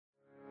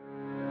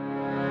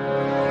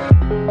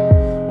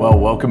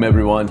Welcome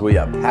everyone. We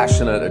are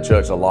passionate at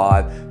Church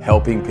Alive,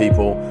 helping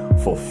people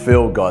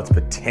fulfill God's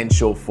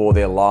potential for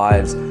their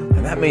lives.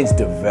 And that means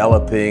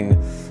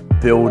developing,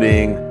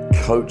 building,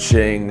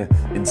 coaching,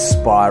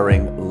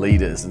 inspiring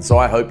leaders. And so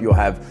I hope you'll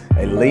have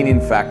a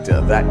lean-in factor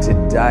that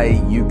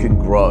today you can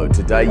grow.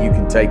 Today you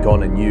can take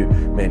on a new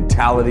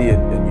mentality, a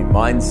new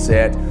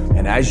mindset.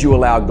 And as you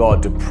allow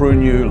God to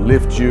prune you,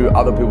 lift you,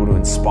 other people to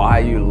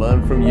inspire you,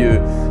 learn from you,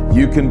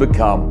 you can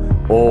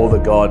become all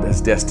that God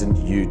has destined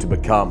you to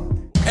become.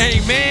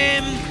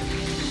 Amen.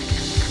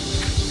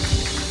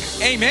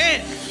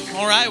 Amen.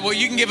 All right. Well,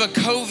 you can give a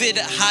COVID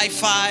high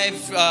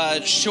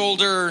five,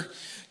 shoulder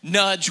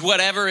nudge,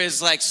 whatever is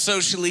like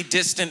socially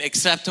distant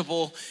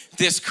acceptable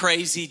this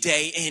crazy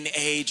day and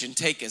age, and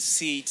take a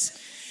seat.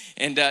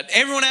 And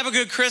everyone have a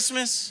good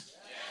Christmas.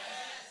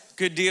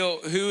 Good deal.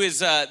 Who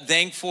is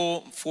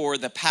thankful for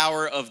the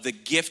power of the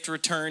gift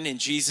return in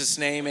Jesus'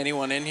 name?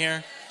 Anyone in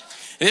here?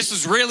 This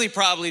is really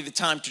probably the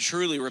time to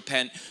truly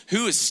repent.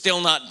 Who is still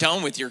not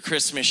done with your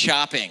Christmas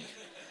shopping,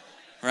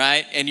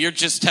 right? And you're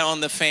just telling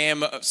the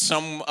fam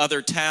some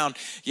other town,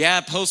 yeah,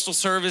 postal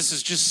service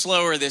is just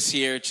slower this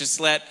year.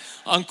 Just let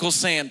Uncle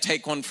Sam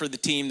take one for the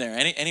team there.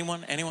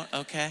 Anyone?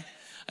 Okay.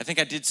 I think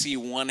I did see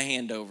one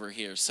hand over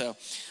here. So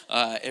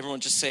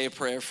everyone just say a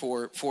prayer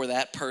for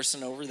that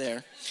person over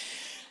there.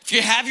 If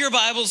you have your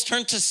Bibles,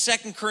 turn to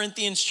 2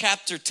 Corinthians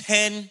chapter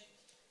 10.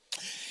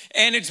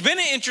 And it's been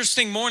an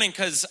interesting morning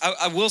because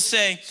I will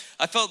say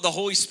I felt the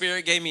Holy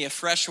Spirit gave me a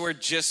fresh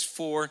word just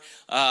for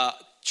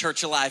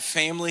Church Alive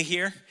family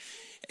here.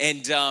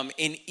 And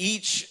in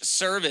each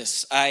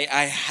service,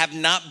 I have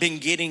not been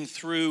getting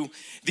through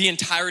the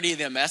entirety of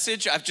the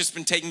message. I've just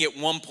been taking it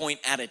one point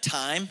at a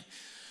time.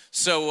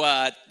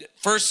 So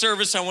first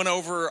service, I went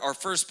over our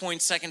first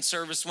point. Second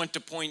service, went to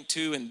point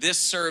 2. And this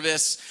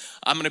service,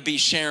 I'm going to be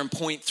sharing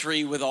point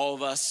 3 with all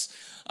of us.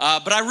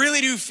 But I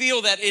really do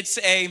feel that it's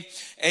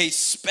a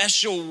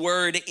special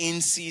word in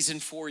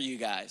season for you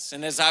guys.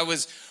 And as I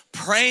was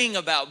praying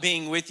about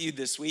being with you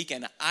this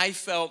weekend, I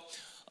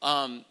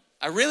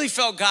really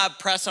felt God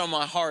press on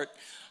my heart.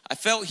 I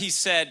felt he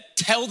said,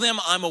 tell them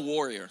I'm a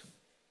warrior.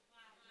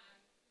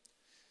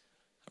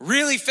 I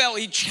really felt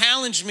he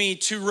challenged me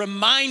to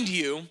remind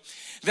you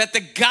that the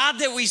God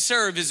that we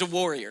serve is a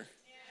warrior.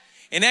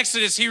 In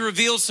Exodus, he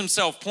reveals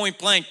himself point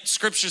blank.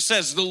 Scripture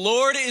says, the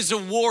Lord is a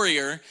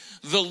warrior.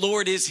 The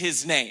Lord is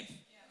his name.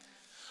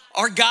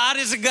 Our God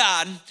is a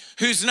God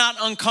who's not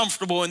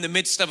uncomfortable in the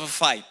midst of a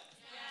fight.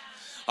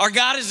 Our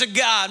God is a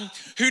God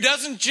who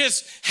doesn't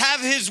just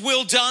have his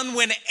will done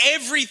when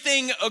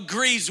everything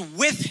agrees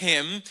with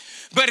him,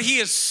 but he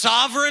is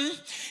sovereign,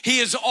 he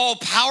is all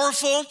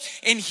powerful,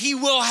 and he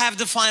will have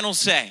the final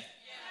say.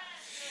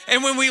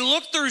 And when we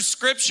look through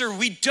scripture,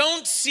 we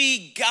don't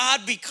see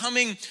God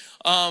becoming,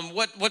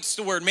 what's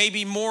the word?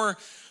 Maybe more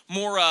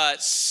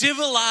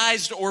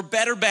civilized or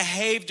better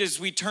behaved as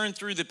we turn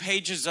through the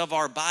pages of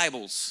our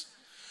Bibles.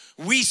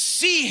 We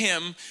see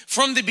him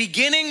from the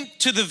beginning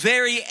to the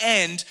very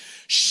end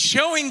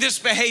showing this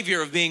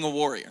behavior of being a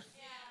warrior.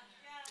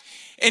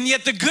 And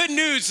yet the good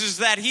news is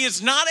that he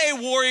is not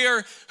a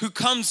warrior who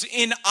comes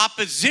in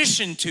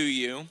opposition to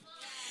you.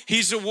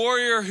 He's a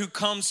warrior who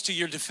comes to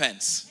your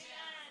defense.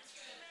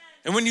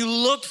 And when you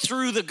look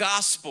through the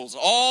Gospels,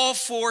 all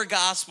 4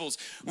 Gospels,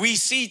 we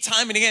see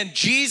time and again,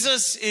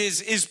 Jesus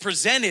is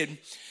presented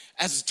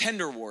as a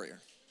tender warrior.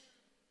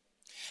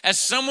 As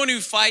someone who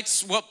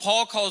fights what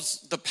Paul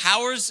calls the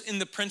powers and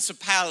the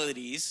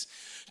principalities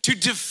to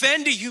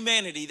defend a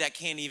humanity that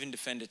can't even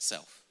defend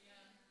itself.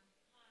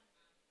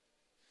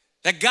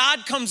 That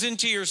God comes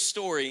into your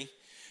story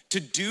to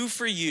do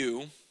for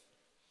you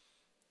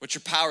what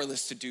you're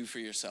powerless to do for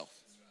yourself.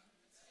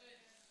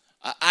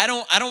 I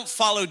don't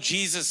follow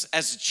Jesus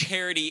as a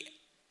charity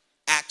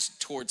act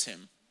towards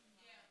him.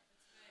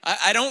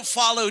 I don't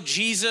follow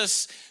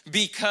Jesus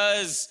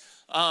because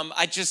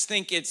I just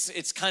think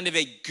it's kind of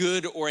a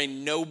good or a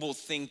noble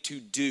thing to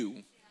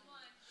do.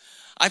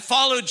 I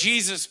follow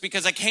Jesus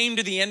because I came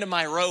to the end of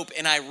my rope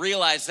and I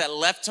realized that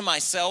left to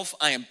myself,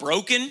 I am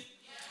broken.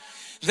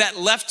 That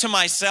left to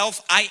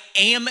myself, I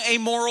am a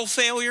moral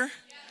failure.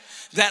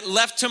 That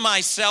left to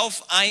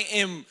myself, I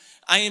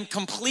am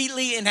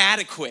completely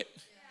inadequate.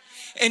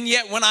 And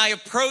yet when I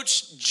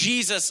approach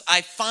Jesus,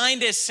 I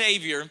find a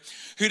Savior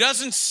who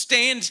doesn't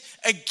stand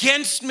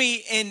against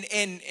me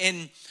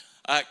in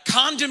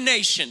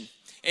condemnation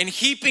and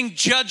heaping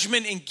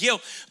judgment and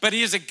guilt, but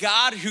he is a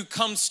God who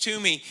comes to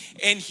me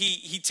and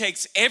he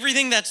takes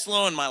everything that's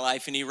low in my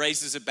life and he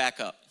raises it back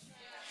up.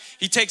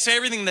 He takes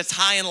everything that's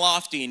high and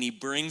lofty and he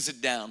brings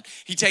it down.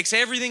 He takes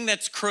everything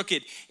that's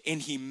crooked and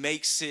he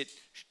makes it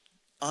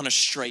on a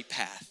straight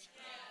path.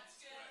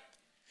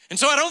 And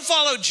so I don't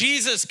follow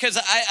Jesus because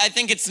I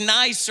think it's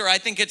nice or I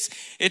think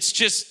it's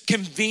just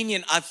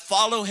convenient. I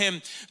follow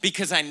him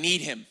because I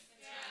need him.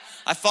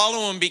 I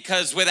follow him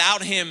because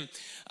without him,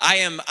 I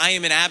am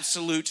an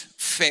absolute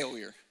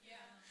failure.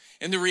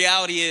 And the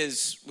reality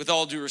is, with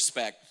all due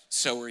respect,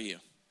 so are you.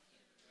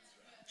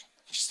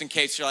 Just in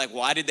case you're like,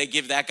 why did they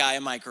give that guy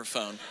a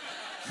microphone?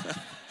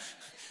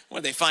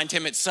 What, they find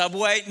him at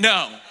Subway?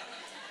 No.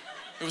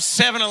 It was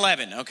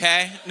 7-Eleven,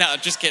 okay? No,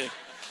 just kidding.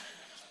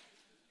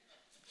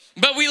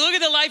 But we look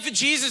at the life of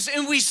Jesus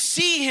and we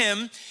see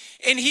him,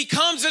 and he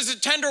comes as a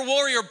tender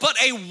warrior,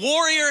 but a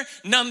warrior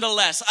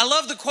nonetheless. I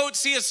love the quote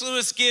C.S.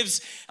 Lewis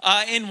gives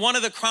in one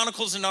of the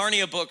Chronicles of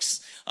Narnia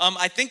books.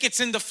 I think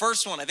it's in the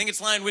first one. I think it's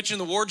Lion, Witch, and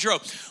the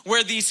Wardrobe,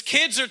 where these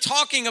kids are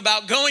talking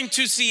about going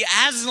to see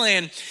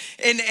Aslan.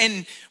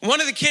 And one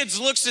of the kids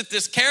looks at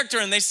this character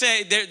and they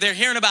say, they're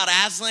hearing about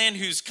Aslan,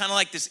 who's kind of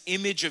like this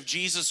image of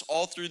Jesus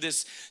all through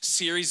this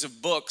series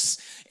of books.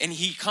 And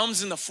he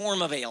comes in the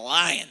form of a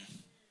lion.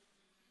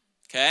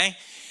 Okay?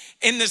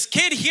 And this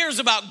kid hears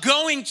about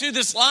going to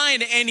this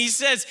lion and he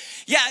says,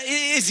 yeah,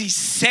 is he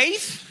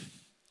safe?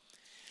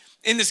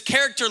 And this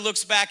character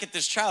looks back at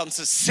this child and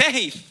says,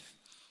 safe?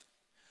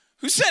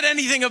 Who said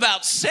anything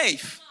about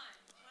safe?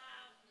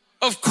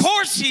 Of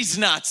course he's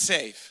not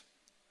safe.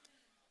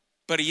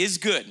 But he is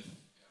good.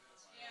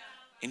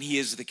 And he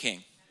is the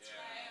king.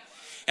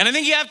 And I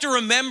think you have to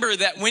remember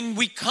that when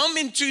we come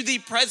into the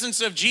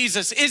presence of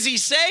Jesus, is he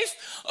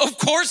safe? Of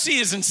course he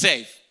isn't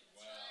safe.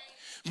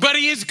 But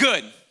he is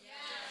good.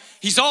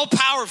 He's all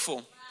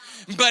powerful.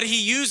 But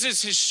he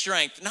uses his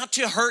strength not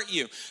to hurt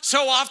you.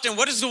 So often,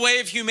 what is the way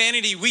of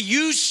humanity? We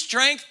use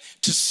strength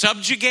to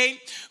subjugate.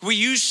 We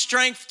use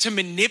strength to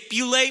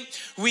manipulate.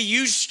 We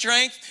use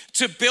strength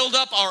to build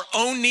up our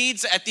own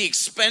needs at the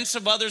expense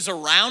of others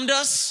around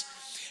us.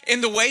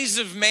 In the ways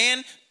of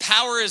man,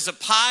 power is a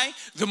pie.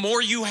 The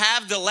more you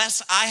have, the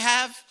less I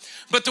have.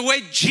 But the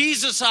way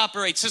Jesus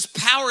operates, his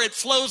power, it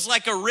flows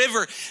like a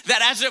river,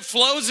 that as it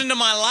flows into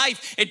my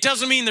life, it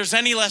doesn't mean there's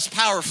any less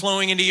power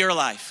flowing into your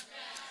life.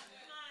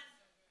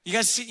 You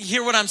guys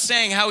hear what I'm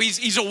saying? How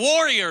he's a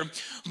warrior,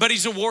 but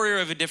he's a warrior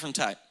of a different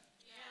type.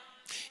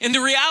 And the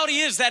reality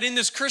is that in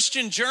this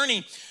Christian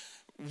journey,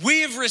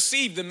 we have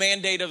received the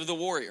mandate of the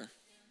warrior.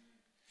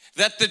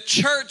 That the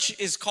church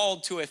is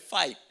called to a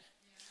fight.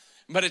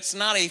 But it's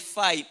not a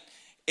fight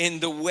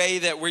in the way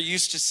that we're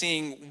used to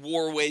seeing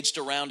war waged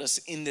around us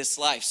in this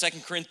life.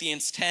 2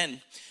 Corinthians 10,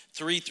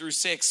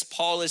 3-6,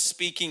 Paul is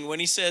speaking when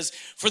he says,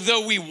 for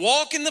though we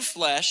walk in the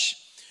flesh,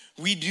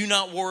 we do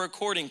not war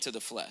according to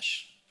the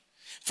flesh.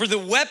 For the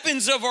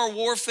weapons of our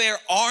warfare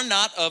are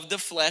not of the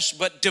flesh,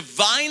 but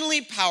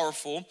divinely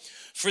powerful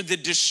for the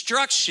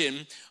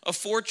destruction of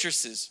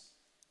fortresses.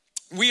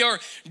 We are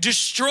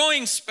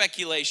destroying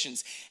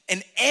speculations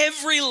and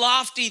every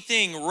lofty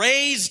thing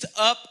raised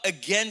up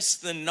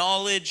against the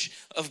knowledge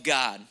of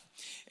God.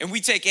 And we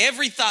take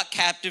every thought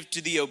captive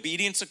to the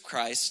obedience of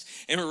Christ,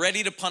 and we're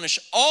ready to punish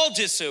all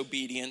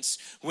disobedience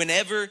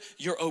whenever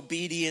your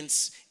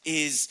obedience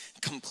is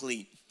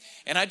complete.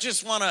 And I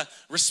just want to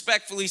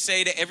respectfully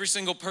say to every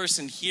single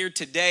person here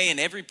today and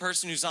every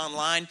person who's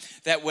online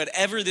that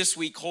whatever this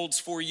week holds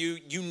for you,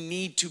 you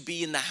need to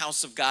be in the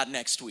house of God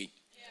next week.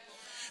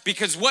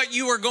 Because what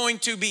you are going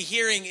to be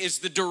hearing is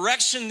the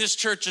direction this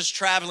church is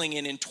traveling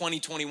in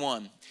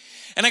 2021.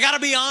 And I got to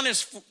be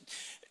honest,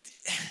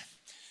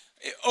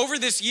 over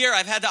this year,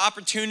 I've had the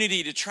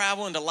opportunity to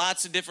travel into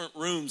lots of different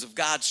rooms of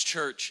God's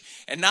church.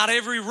 And not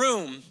every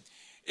room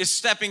is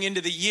stepping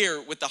into the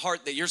year with the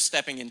heart that you're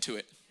stepping into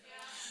it.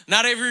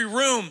 Not every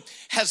room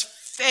has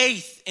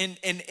faith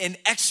and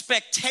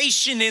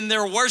expectation in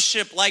their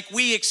worship like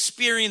we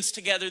experienced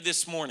together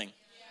this morning.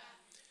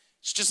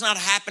 It's just not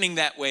happening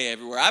that way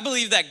everywhere. I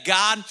believe that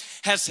God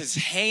has his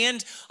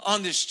hand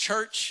on this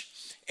church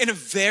in a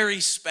very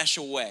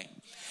special way.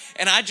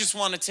 And I just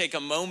want to take a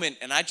moment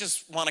and I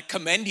just want to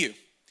commend you.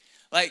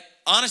 Like,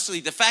 honestly,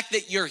 the fact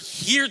that you're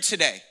here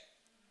today,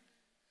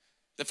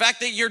 the fact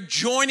that you're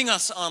joining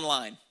us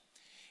online,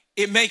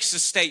 it makes a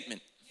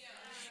statement.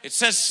 It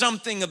says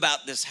something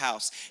about this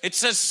house. It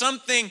says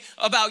something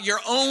about your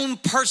own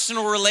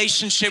personal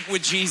relationship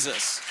with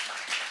Jesus.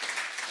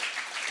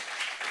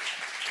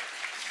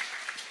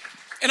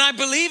 And I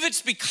believe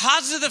it's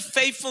because of the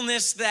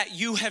faithfulness that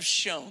you have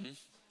shown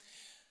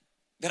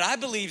that I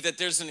believe that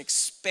there's an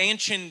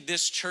expansion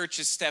this church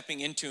is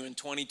stepping into in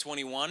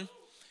 2021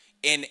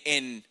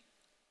 in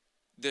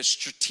the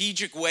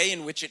strategic way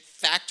in which it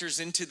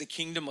factors into the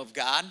kingdom of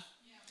God.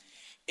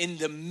 In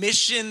the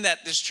mission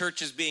that this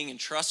church is being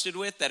entrusted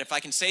with, that if I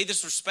can say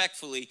this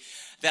respectfully,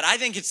 that I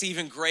think it's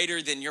even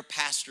greater than your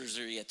pastors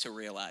are yet to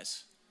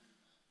realize.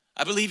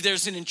 I believe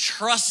there's an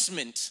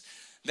entrustment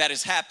that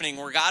is happening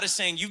where God is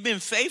saying, you've been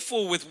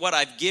faithful with what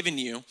I've given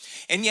you,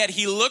 and yet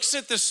he looks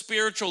at the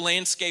spiritual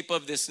landscape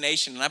of this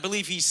nation, and I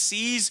believe he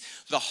sees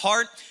the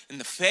heart and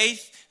the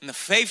faith and the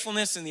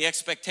faithfulness and the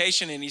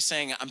expectation, and he's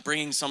saying, I'm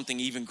bringing something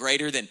even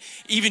greater than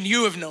even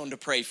you have known to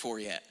pray for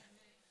yet.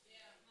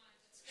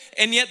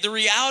 And yet the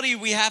reality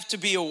we have to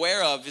be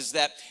aware of is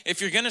that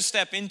if you're going to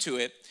step into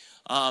it,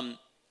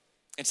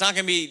 it's not going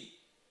to be,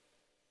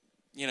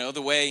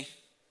 the way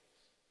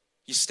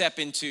you step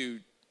into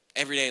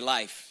everyday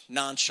life,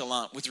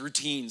 nonchalant, with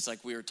routines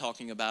like we were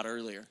talking about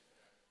earlier.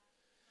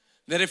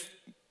 That if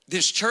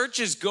this church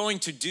is going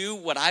to do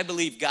what I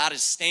believe God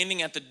is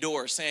standing at the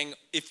door saying,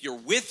 if you're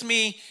with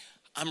me,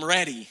 I'm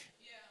ready.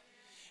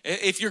 Yeah.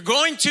 If you're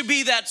going to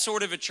be that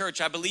sort of a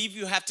church, I believe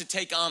you have to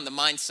take on the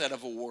mindset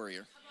of a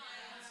warrior.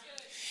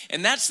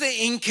 And that's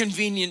the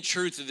inconvenient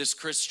truth of this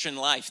Christian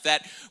life,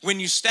 that when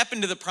you step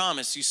into the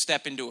promise, you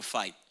step into a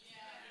fight.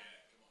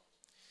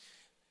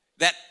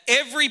 That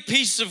every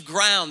piece of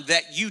ground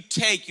that you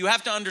take, you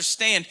have to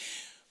understand,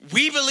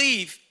 we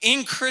believe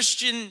in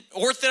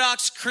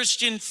Orthodox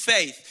Christian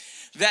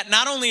faith that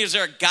not only is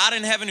there a God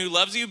in heaven who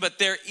loves you, but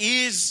there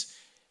is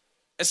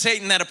a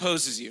Satan that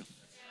opposes you.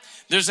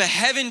 There's a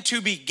heaven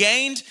to be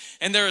gained,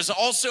 and there is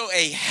also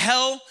a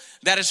hell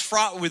that is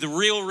fraught with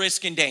real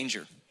risk and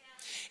danger.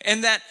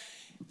 And that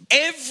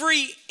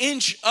every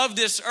inch of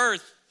this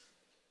earth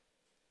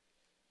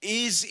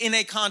is in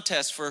a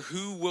contest for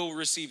who will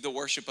receive the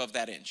worship of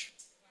that inch.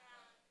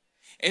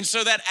 And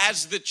so that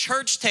as the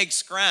church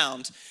takes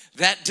ground,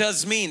 that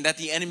does mean that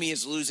the enemy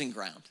is losing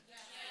ground.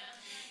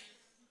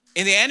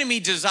 And the enemy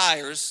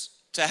desires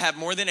to have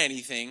more than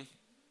anything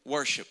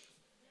worship.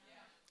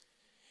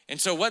 And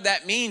so what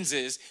that means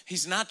is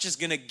he's not just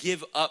going to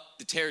give up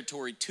the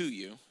territory to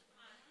you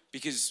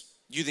because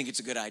you think it's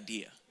a good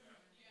idea.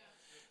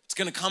 It's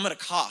going to come at a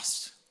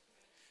cost.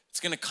 It's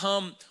going to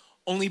come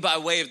only by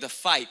way of the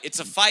fight. It's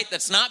a fight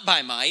that's not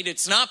by might.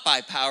 It's not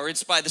by power.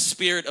 It's by the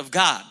Spirit of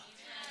God.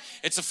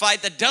 It's a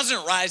fight that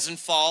doesn't rise and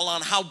fall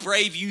on how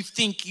brave you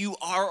think you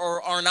are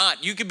or are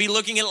not. You could be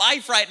looking at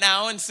life right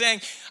now and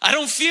saying, I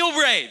don't feel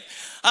brave.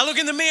 I look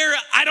in the mirror,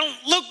 I don't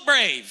look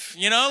brave.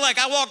 You know, like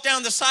I walk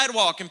down the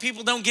sidewalk and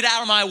people don't get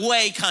out of my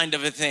way kind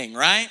of a thing,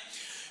 right?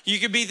 You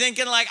could be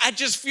thinking like, I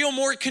just feel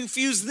more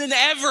confused than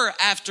ever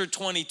after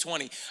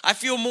 2020. I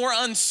feel more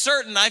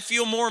uncertain. I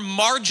feel more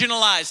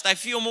marginalized. I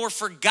feel more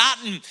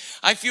forgotten.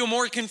 I feel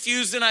more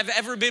confused than I've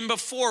ever been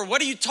before.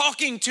 What are you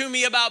talking to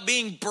me about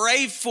being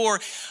brave for?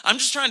 I'm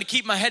just trying to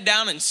keep my head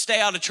down and stay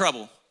out of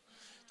trouble.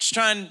 Just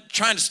trying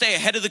to stay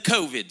ahead of the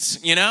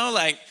COVIDs, you know,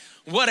 like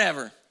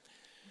whatever.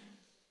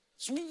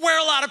 It's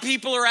where a lot of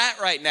people are at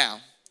right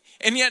now.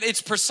 And yet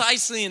it's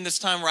precisely in this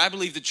time where I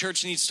believe the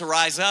church needs to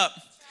rise up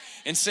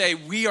and say,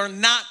 we are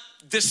not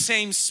the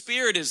same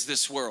spirit as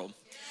this world.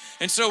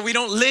 And so we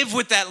don't live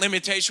with that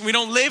limitation. We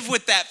don't live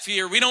with that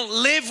fear. We don't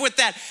live with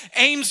that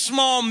aim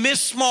small,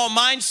 miss small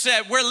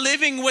mindset. We're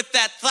living with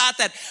that thought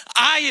that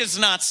eye is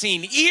not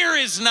seen, ear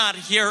is not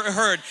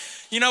heard.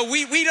 You know,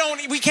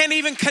 we can't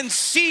even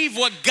conceive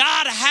what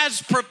God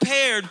has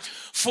prepared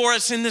for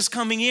us in this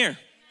coming year.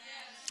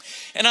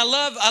 And I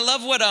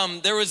love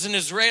what there was an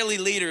Israeli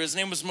leader, his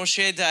name was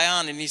Moshe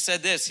Dayan, and he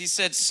said this. He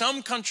said,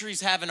 some countries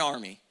have an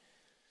army.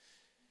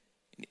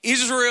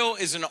 Israel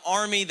is an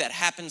army that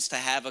happens to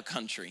have a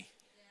country.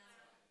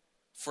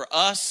 For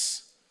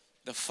us,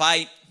 the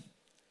fight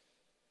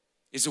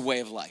is a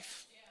way of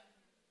life.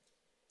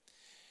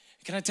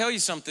 Can I tell you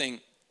something?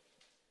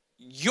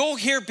 You'll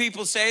hear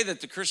people say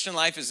that the Christian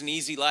life is an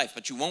easy life,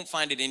 but you won't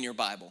find it in your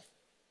Bible.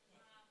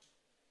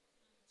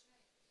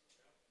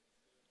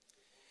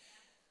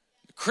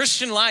 The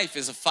Christian life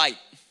is a fight.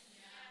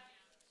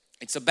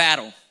 It's a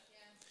battle.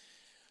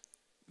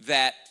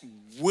 That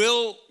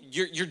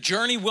your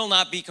journey will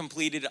not be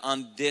completed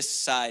on this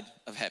side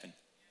of heaven.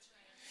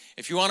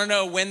 If you want to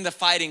know when the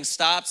fighting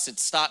stops, it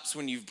stops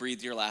when you've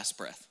breathed your last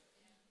breath.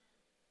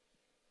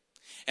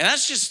 And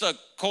that's just a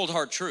cold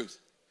hard truth.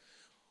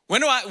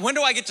 When do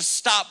I get to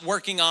stop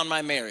working on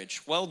my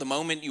marriage? Well, the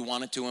moment you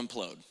want it to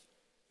implode.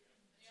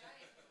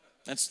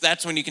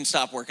 That's when you can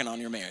stop working on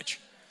your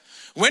marriage.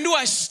 When do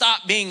I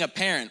stop being a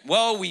parent?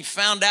 Well, we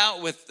found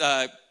out with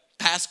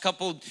past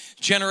couple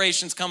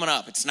generations coming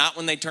up. It's not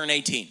when they turn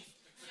 18.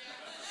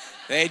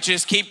 They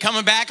just keep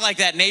coming back like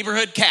that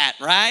neighborhood cat,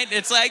 right?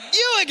 It's like,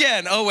 you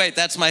again. Oh, wait,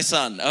 that's my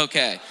son.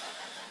 Okay.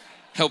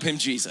 Help him,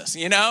 Jesus.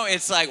 You know,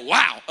 it's like,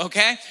 wow,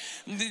 okay.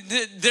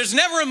 There's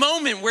never a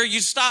moment where you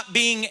stop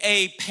being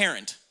a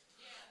parent.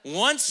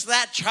 Once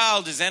that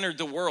child has entered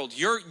the world,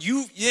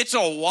 it's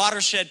a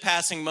watershed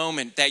passing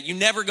moment that you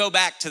never go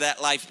back to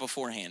that life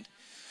beforehand.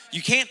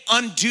 You can't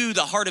undo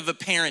the heart of a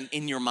parent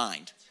in your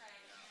mind.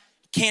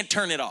 Can't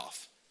turn it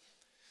off.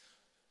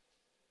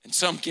 And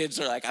some kids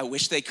are like, I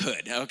wish they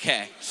could.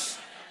 Okay.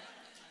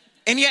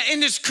 And yet in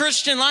this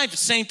Christian life,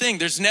 it's the same thing.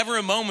 There's never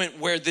a moment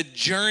where the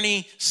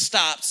journey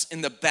stops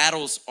and the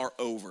battles are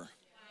over.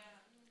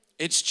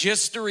 It's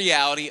just the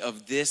reality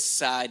of this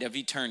side of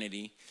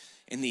eternity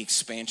in the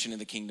expansion of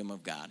the kingdom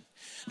of God.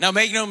 Now,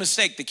 make no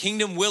mistake, the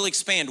kingdom will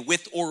expand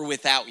with or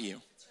without you.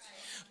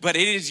 But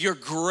it is your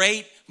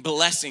great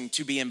blessing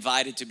to be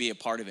invited to be a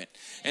part of it.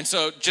 And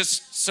so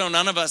just so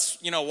none of us,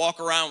 walk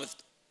around with,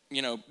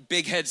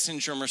 big head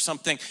syndrome or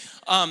something,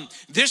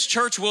 this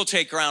church will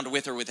take ground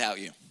with or without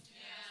you.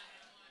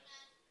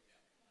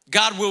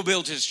 God will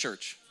build his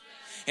church.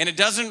 And it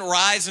doesn't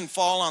rise and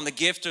fall on the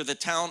gift or the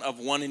talent of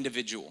one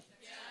individual.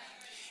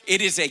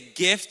 It is a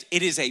gift,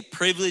 it is a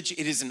privilege,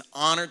 it is an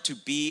honor to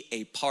be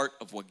a part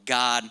of what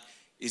God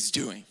is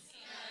doing.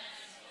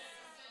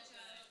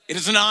 It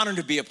is an honor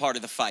to be a part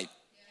of the fight.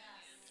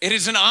 It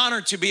is an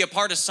honor to be a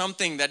part of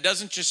something that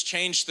doesn't just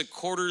change the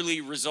quarterly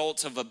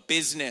results of a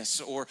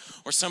business or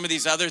some of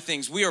these other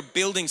things. We are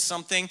building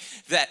something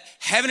that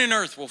heaven and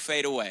earth will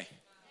fade away.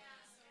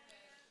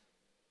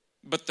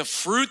 But the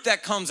fruit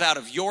that comes out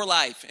of your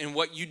life and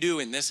what you do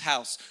in this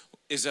house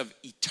is of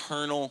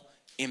eternal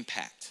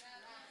impact.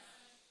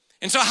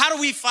 And so how do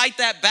we fight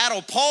that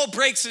battle? Paul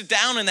breaks it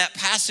down in that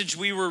passage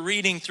we were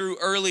reading through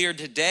earlier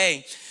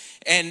today.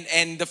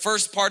 And the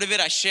first part of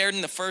it I shared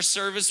in the first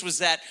service was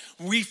that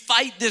we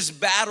fight this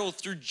battle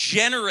through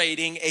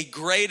generating a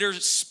greater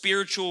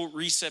spiritual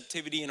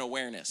receptivity and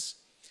awareness.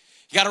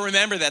 You got to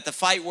remember that the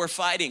fight we're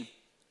fighting,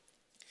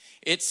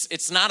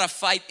 it's not a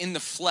fight in the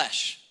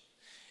flesh.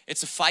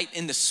 It's a fight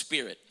in the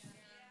spirit.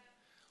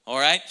 All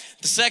right?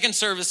 The second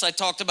service I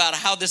talked about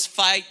how this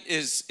fight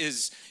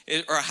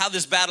or how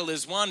this battle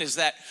is won is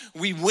that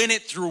we win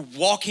it through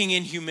walking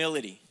in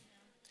humility.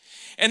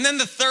 And then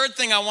the third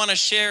thing I want to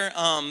share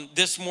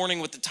this morning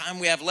with the time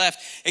we have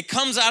left, it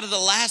comes out of the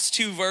last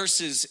two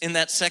verses in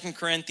that 2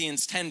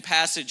 Corinthians 10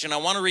 passage. And I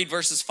want to read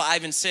verses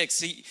 5 and 6.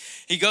 He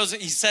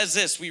says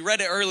this, we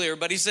read it earlier,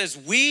 but he says,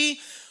 we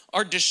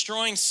are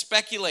destroying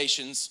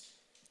speculations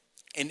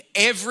and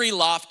every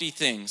lofty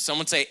thing.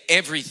 Someone say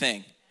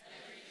everything.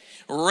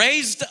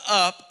 Raised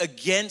up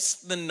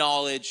against the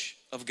knowledge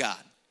of God.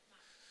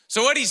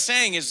 So what he's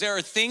saying is there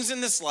are things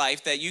in this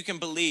life that you can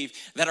believe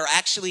that are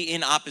actually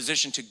in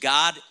opposition to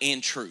God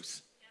and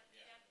truth.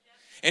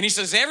 And he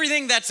says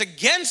everything that's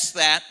against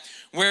that,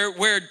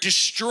 we're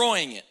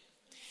destroying it.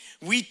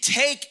 We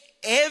take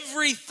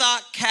every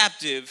thought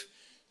captive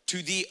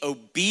to the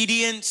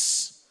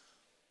obedience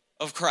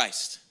of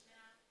Christ.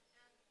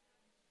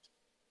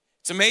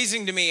 It's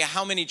amazing to me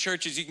how many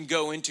churches you can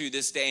go into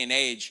this day and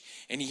age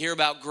and you hear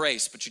about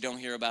grace, but you don't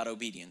hear about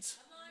obedience.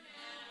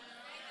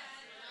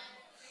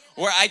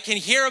 Where I can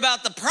hear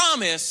about the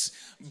promise,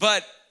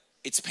 but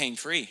it's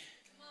pain-free.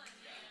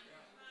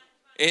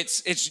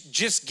 It's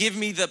just give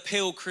me the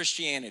pill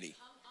Christianity.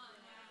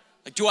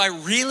 Like, do I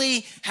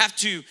really have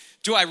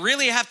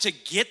to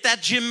get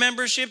that gym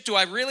membership? Do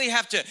I really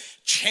have to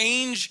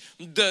change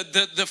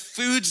the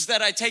foods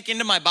that I take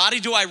into my body?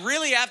 Do I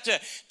really have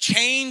to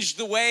change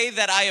the way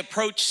that I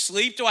approach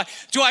sleep? Do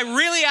I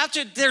really have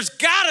to? There's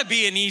gotta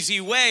be an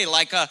easy way,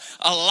 like a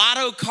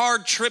lotto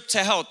card trip to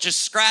health. Just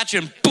scratch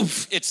and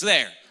poof, it's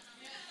there.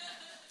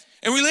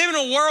 And we live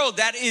in a world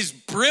that is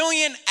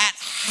brilliant at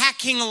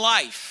hacking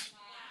life,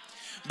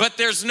 but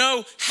there's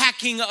no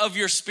hacking of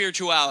your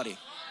spirituality.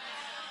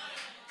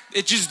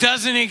 It just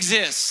doesn't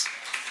exist.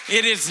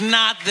 It is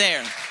not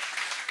there.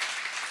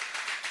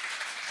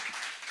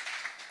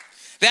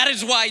 That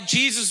is why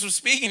Jesus was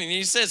speaking, and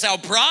he says, how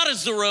broad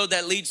is the road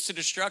that leads to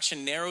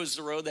destruction, narrow is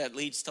the road that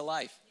leads to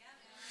life.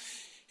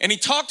 And he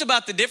talked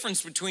about the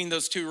difference between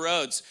those two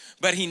roads,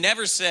 but he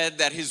never said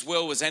that his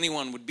will was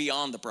anyone would be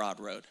on the broad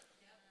road.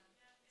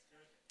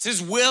 It's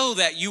his will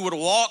that you would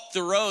walk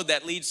the road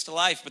that leads to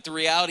life. But the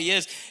reality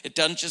is, it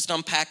doesn't just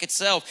unpack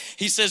itself.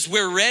 He says,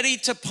 we're ready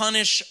to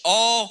punish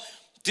all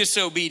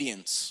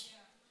disobedience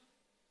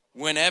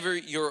whenever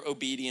your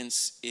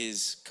obedience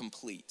is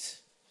complete.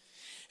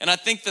 And I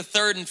think the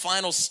third and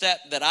final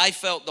step that I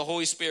felt the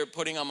Holy Spirit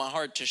putting on my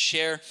heart to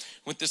share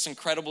with this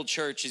incredible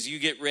church as you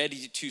get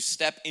ready to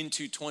step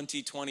into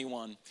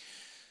 2021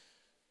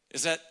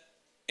 is that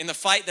in the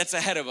fight that's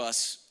ahead of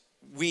us,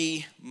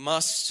 we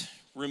must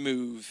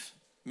remove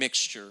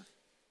mixture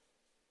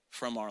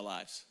from our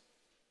lives.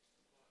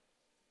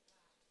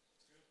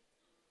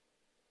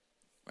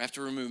 We have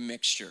to remove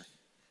mixture.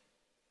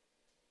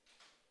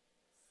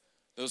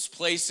 Those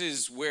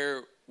places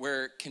where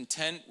we're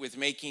content with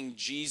making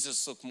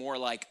Jesus look more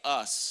like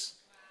us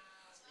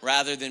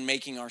rather than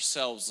making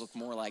ourselves look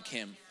more like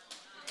him.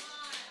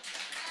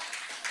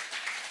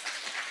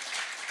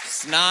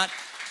 It's not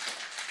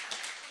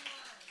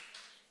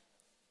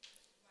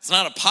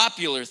a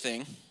popular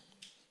thing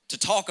to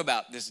talk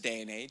about this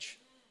day and age.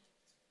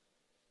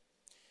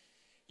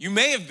 You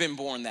may have been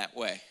born that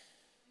way.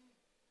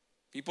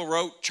 People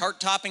wrote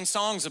chart-topping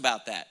songs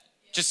about that.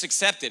 Just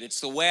accept it. It's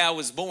the way I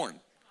was born.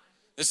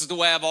 This is the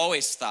way I've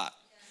always thought.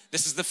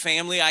 This is the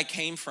family I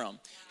came from.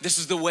 This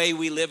is the way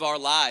we live our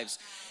lives.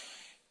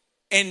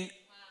 And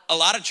a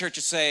lot of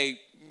churches say,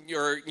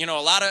 a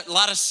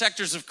lot of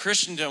sectors of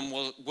Christendom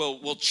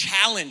will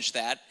challenge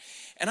that.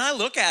 And I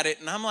look at it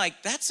and I'm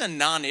like, that's a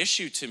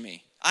non-issue to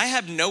me. I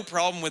have no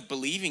problem with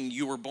believing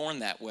you were born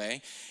that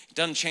way. It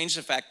doesn't change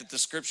the fact that the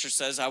scripture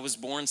says I was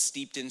born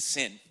steeped in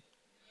sin.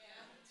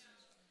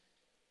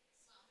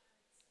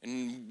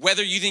 And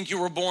whether you think you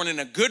were born in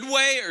a good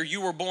way or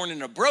you were born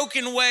in a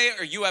broken way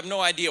or you have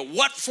no idea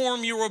what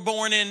form you were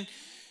born in,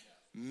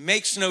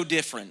 makes no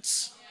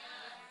difference.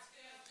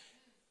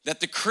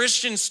 That the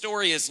Christian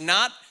story is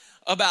not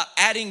about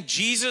adding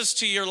Jesus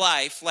to your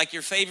life like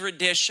your favorite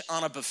dish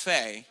on a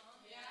buffet,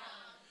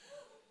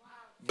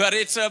 but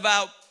it's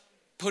about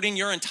putting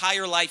your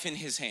entire life in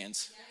his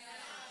hands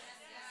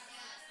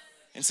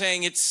and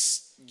saying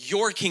it's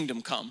your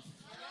kingdom come.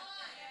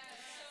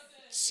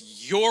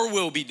 It's your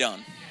will be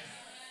done.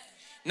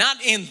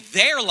 Not in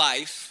their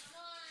life,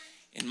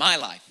 in my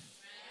life.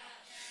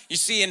 You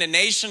see, in a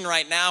nation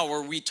right now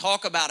where we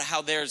talk about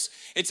how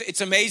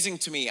it's amazing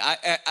to me.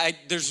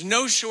 There's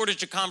no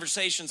shortage of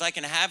conversations I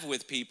can have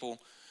with people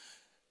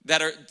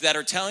that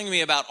are telling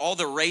me about all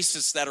the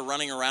racists that are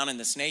running around in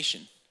this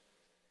nation.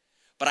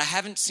 But I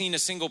haven't seen a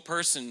single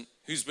person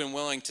who's been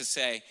willing to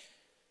say,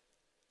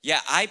 yeah,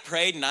 I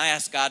prayed and I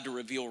asked God to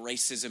reveal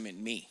racism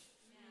in me.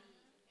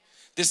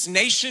 This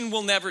nation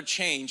will never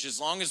change as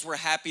long as we're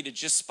happy to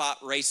just spot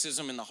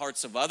racism in the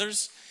hearts of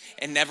others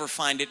and never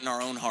find it in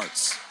our own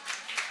hearts.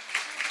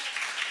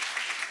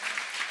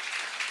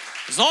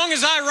 As long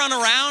as I run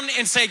around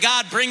and say,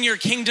 God, bring your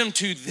kingdom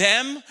to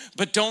them,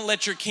 but don't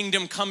let your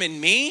kingdom come in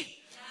me,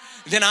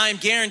 then I am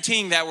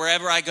guaranteeing that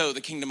wherever I go,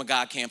 the kingdom of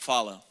God can't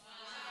follow.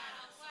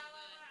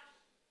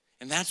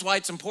 And that's why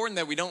it's important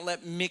that we don't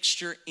let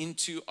mixture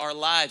into our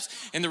lives.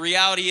 And the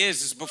reality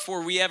is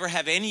before we ever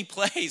have any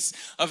place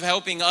of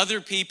helping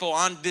other people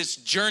on this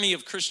journey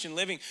of Christian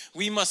living,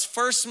 we must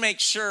first make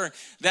sure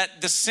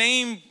that the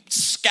same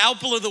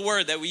scalpel of the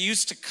word that we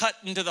use to cut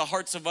into the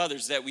hearts of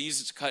others, that we use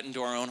it to cut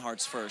into our own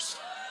hearts first.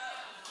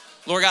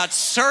 Lord God,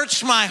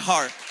 search my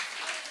heart.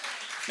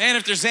 Man,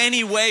 if there's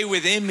any way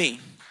within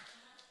me,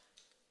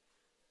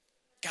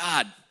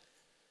 God,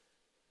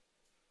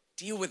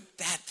 deal with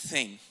that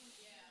thing.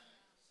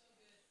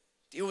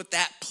 Deal with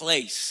that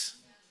place.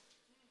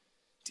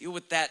 Deal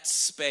with that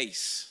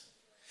space.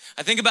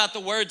 I think about the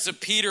words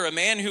of Peter, a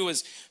man who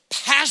was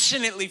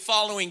passionately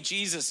following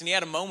Jesus, and he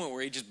had a moment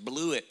where he just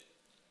blew it.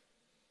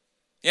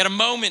 He had a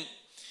moment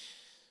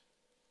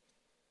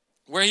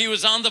where he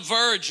was on the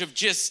verge of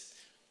just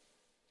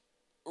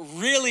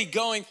really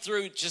going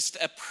through just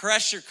a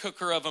pressure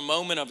cooker of a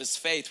moment of his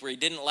faith where he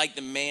didn't like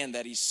the man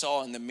that he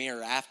saw in the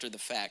mirror after the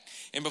fact.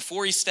 And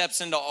before he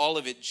steps into all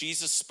of it,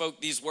 Jesus spoke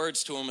these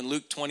words to him in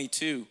Luke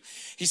 22.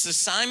 He says,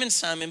 Simon,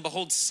 Simon,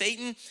 behold,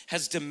 Satan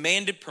has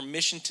demanded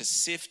permission to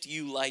sift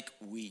you like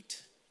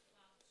wheat.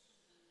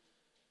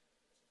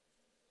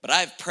 But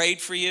I have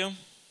prayed for you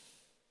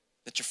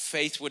that your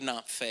faith would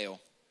not fail.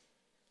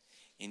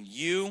 And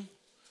you,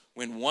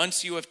 when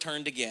once you have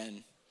turned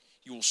again,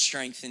 you will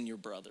strengthen your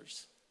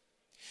brothers.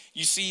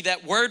 You see,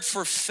 that word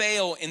for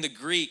fail in the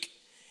Greek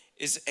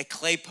is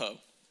eklepo.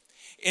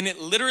 And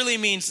it literally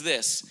means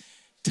this,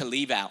 to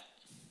leave out,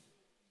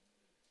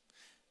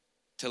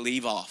 to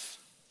leave off.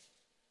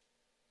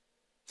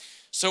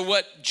 So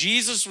what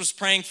Jesus was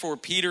praying for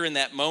Peter in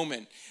that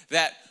moment,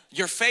 that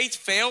your faith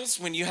fails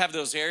when you have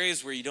those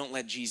areas where you don't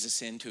let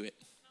Jesus into it.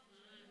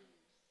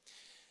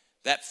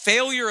 That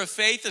failure of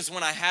faith is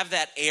when I have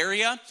that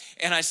area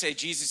and I say,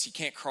 Jesus, you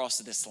can't cross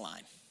this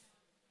line.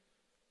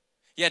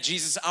 Yeah,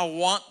 Jesus, I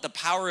want the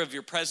power of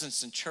your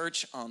presence in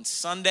church on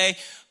Sunday,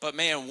 but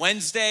man,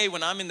 Wednesday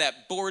when I'm in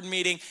that board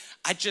meeting,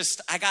 I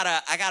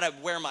gotta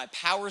wear my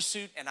power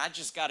suit and I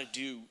gotta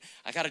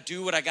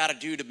do what I gotta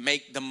do to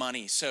make the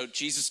money. So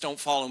Jesus, don't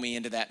follow me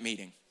into that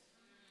meeting.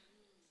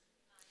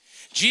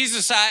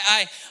 Jesus,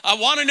 I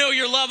want to know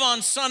your love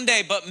on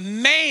Sunday, but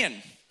man,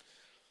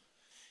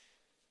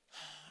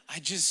 I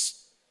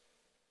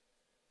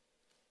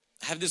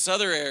have this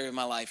other area of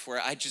my life where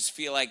I just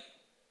feel like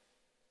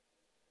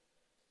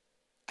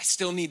I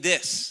still need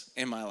this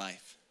in my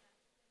life.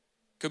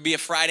 Could be a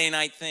Friday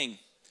night thing.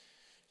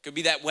 Could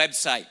be that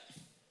website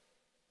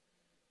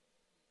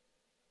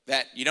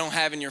that you don't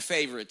have in your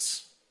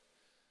favorites,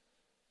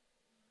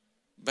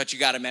 but you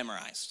got it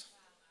memorized.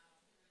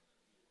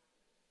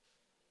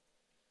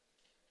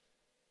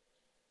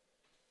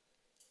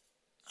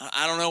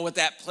 I don't know what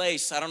that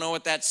place, I don't know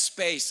what that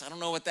space, I don't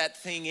know what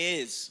that thing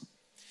is.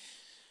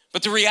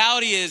 But the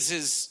reality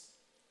is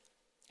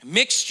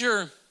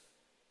mixture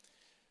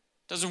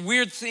does a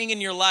weird thing in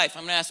your life.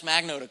 I'm gonna ask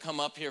Magno to come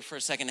up here for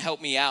a second,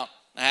 help me out.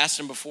 I asked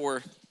him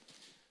before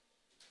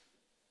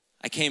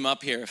I came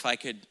up here if I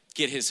could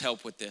get his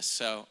help with this.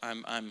 So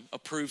I'm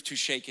approved to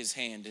shake his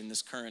hand in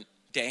this current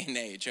day and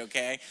age,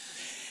 okay?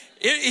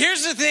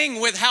 Here's the thing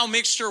with how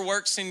mixture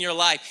works in your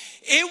life.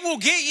 It will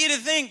get you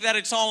to think that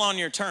it's all on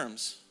your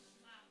terms.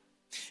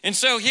 And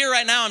so here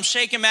right now, I'm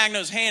shaking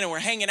Magno's hand and we're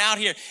hanging out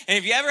here. And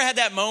have you ever had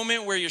that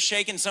moment where you're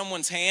shaking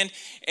someone's hand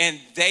and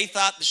they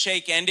thought the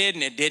shake ended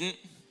and it didn't?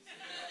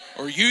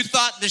 Or you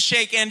thought the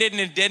shake ended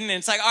and it didn't. And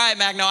it's like, all right,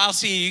 Magno, I'll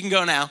see you. You can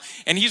go now.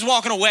 And he's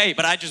walking away,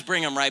 but I just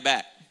bring him right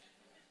back.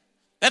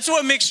 That's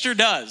what mixture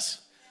does.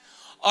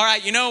 All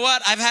right, you know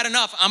what? I've had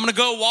enough. I'm going to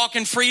go walk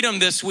in freedom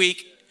this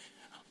week.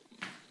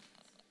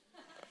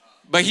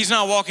 But he's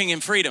not walking in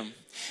freedom.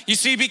 You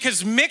see,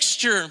 because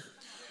mixture,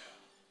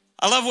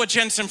 I love what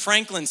Jensen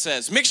Franklin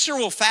says. Mixture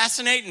will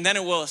fascinate and then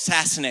it will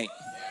assassinate.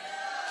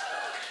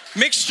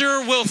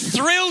 Mixture will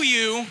thrill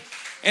you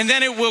and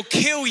then it will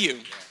kill you.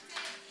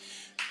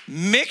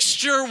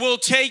 Mixture will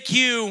take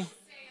you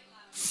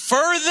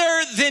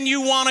further than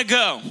you want to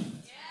go.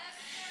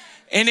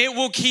 And it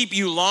will keep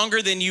you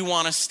longer than you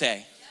want to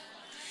stay.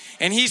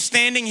 And he's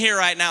standing here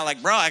right now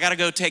like, bro, I got to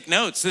go take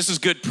notes. This is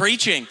good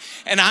preaching.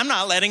 And I'm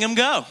not letting him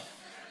go.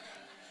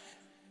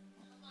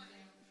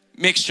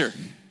 Mixture.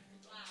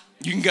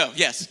 You can go.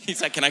 Yes.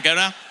 He's like, can I go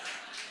now?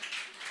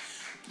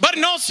 But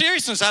in all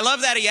seriousness, I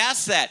love that he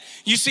asked that.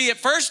 You see, at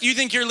first you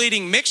think you're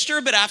leading mixture,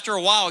 but after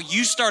a while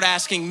you start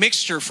asking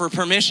mixture for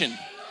permission.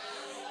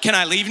 Can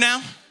I leave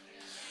now?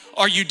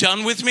 Are you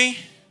done with me?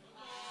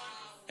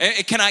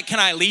 Can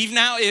I leave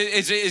now?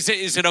 Is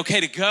it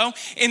okay to go?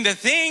 And the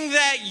thing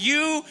that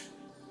you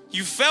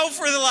you fell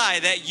for the lie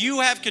that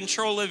you have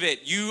control of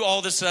it, you all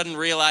of a sudden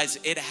realize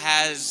it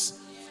has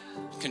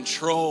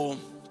control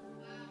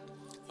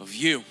of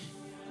you.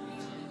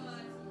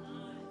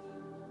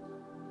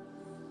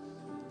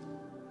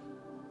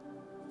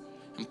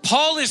 And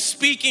Paul is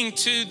speaking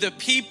to the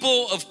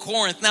people of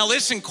Corinth. Now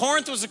listen,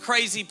 Corinth was a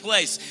crazy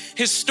place.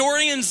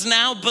 Historians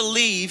now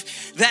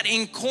believe that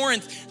in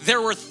Corinth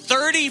there were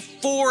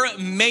 34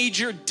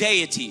 major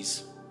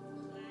deities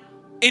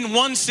in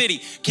one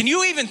city. Can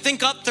you even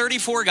think up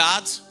 34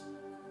 gods?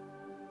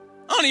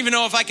 I don't even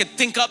know if I could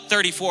think up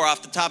 34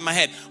 off the top of my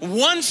head.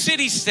 One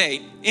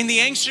city-state in the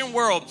ancient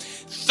world,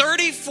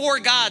 34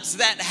 gods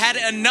that had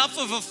enough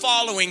of a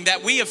following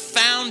that we have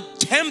found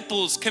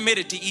temples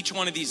committed to each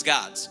one of these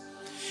gods.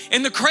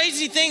 And the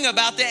crazy thing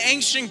about the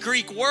ancient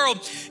Greek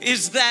world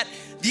is that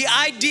the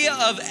idea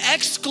of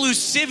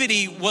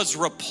exclusivity was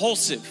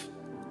repulsive.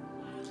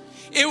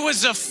 It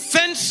was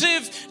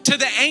offensive to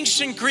the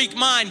ancient Greek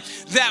mind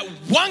that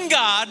one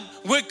God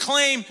would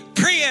claim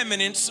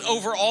preeminence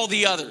over all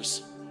the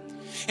others.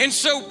 And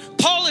so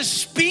Paul is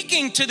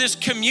speaking to this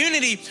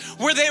community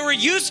where they were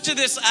used to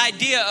this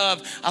idea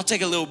of, I'll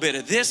take a little bit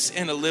of this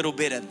and a little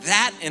bit of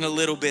that and a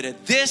little bit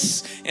of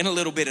this and a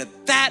little bit of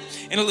that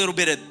and a little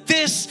bit of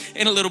this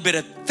and a little bit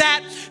of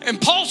that. And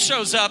Paul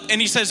shows up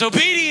and he says,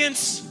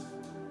 obedience.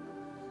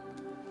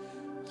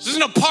 This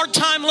isn't a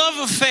part-time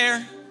love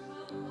affair.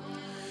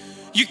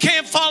 You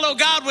can't follow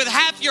God with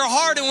half your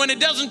heart, and when it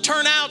doesn't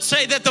turn out,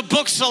 say that the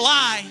book's a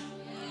lie.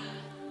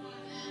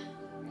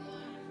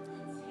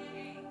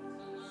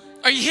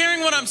 Are you hearing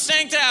what I'm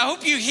saying today? I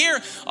hope you hear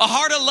a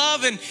heart of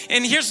love.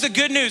 And here's the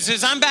good news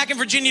is I'm back in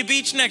Virginia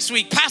Beach next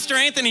week. Pastor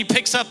Anthony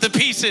picks up the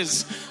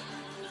pieces.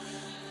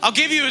 I'll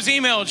give you his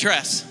email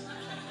address.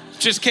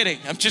 Just kidding.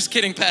 I'm just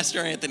kidding,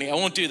 Pastor Anthony. I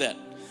won't do that.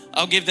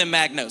 I'll give them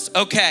Magnos.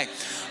 Okay.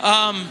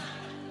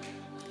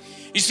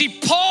 You see,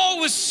 Paul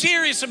was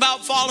serious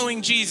about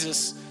following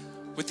Jesus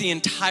with the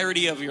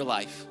entirety of your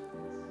life.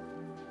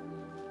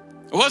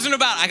 It wasn't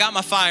about, I got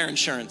my fire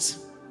insurance.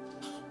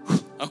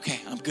 Okay,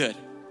 I'm good.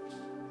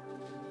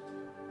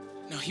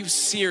 No, he was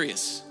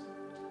serious.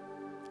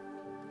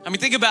 I mean,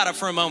 think about it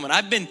for a moment.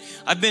 I've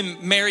been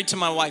married to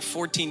my wife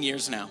 14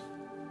 years now.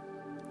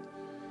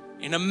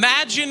 And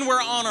imagine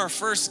we're on our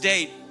first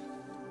date,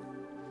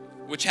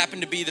 which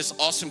happened to be this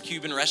awesome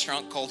Cuban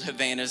restaurant called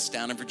Havana's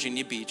down in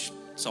Virginia Beach.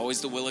 It's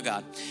always the will of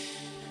God.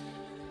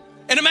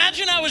 And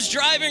imagine I was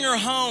driving her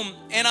home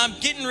and I'm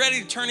getting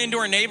ready to turn into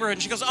her neighborhood.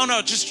 And she goes, oh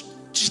no, just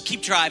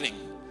keep driving.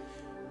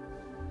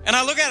 And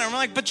I look at her, I'm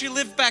like, but you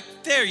live back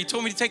there. You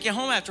told me to take you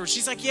home afterwards.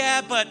 She's like, yeah,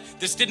 but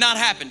this did not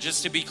happen,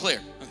 just to be clear,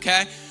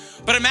 okay?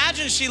 But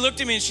imagine she looked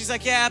at me and she's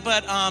like, yeah,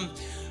 but I'm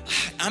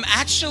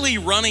actually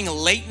running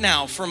late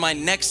now for my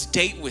next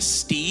date with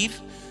Steve.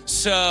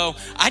 So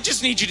I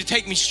just need you to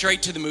take me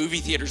straight to the movie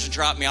theaters and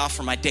drop me off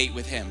for my date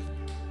with him.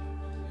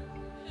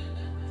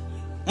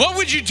 What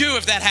would you do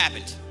if that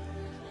happened?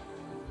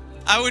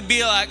 I would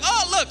be like,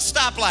 oh, look,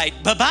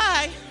 stoplight,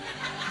 bye-bye.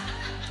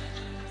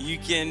 You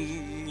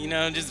can,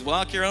 just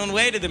walk your own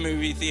way to the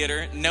movie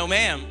theater. No,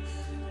 ma'am.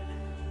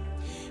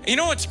 You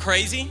know what's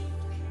crazy?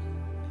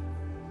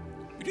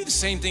 We do the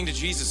same thing to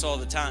Jesus all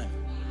the time.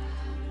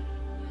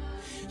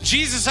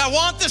 Jesus, I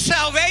want the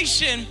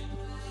salvation,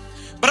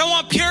 but I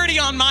want purity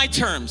on my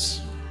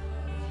terms.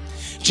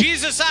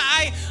 Jesus,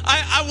 I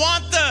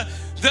want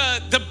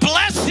the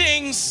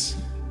blessings,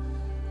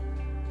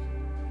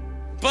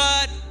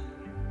 but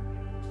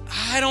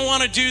I don't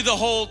want to do the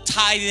whole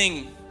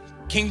tithing,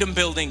 kingdom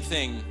building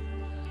thing.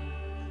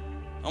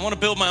 I want to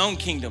build my own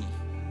kingdom.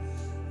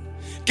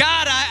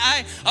 God,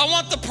 I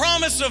want the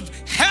promise of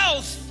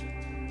health,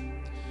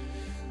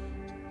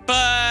 but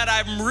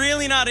I'm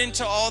really not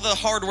into all the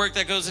hard work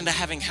that goes into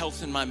having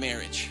health in my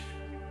marriage.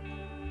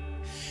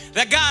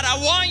 That God,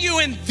 I want you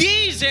in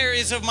these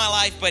areas of my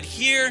life, but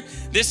here,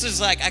 this is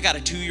like, I got a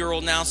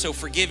 2-year-old now, so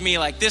forgive me.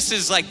 Like, this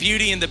is like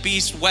Beauty and the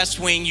Beast, West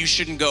Wing, you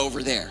shouldn't go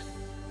over there.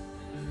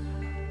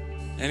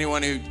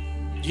 Anyone who,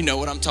 you know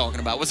what I'm talking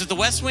about. Was it the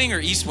West Wing or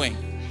East Wing?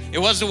 It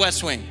was the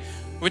West Wing,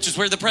 which is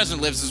where the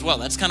president lives as well.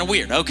 That's kind of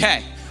weird.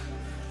 Okay.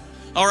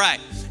 All right.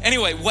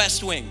 Anyway,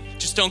 West Wing.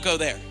 Just don't go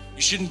there.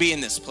 You shouldn't be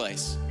in this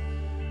place.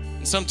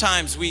 And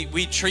sometimes we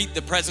treat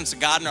the presence of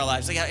God in our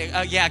lives like,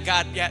 yeah,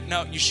 God, yeah,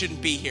 no, you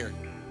shouldn't be here.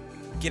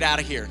 Get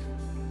out of here.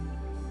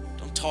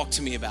 Don't talk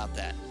to me about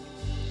that.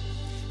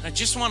 And I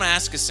just want to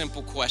ask a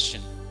simple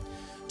question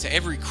to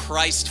every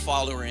Christ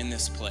follower in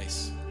this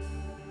place.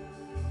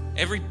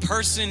 Every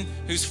person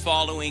who's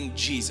following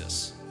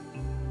Jesus.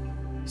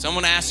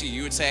 Someone asks you,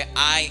 you would say,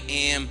 I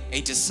am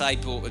a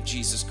disciple of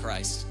Jesus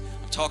Christ.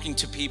 I'm talking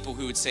to people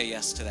who would say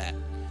yes to that.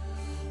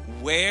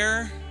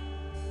 Where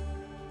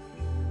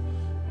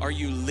are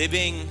you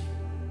living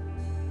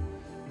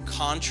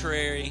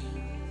contrary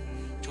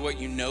to what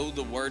you know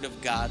the Word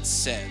of God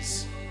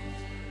says,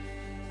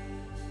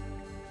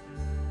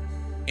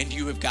 and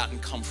you have gotten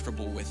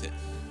comfortable with it?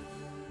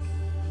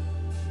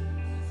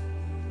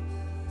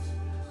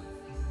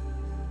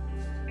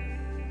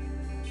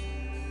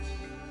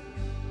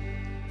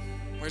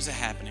 Where's it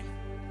happening?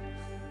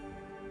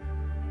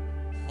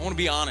 I want to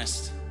be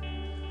honest.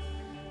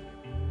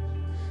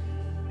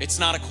 It's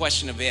not a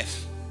question of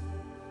if.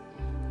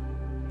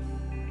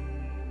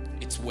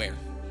 It's where.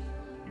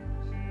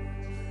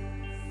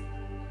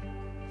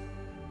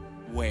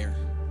 Where?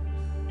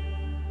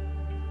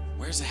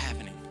 Where's it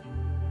happening?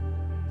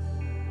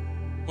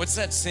 What's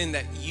that sin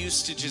that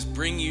used to just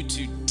bring you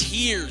to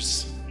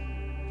tears?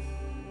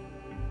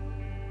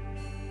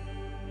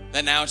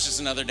 That now it's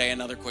just another day,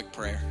 another quick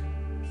prayer.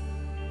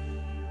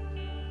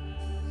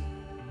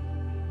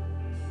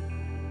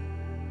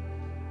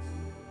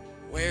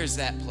 Where is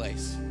that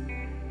place?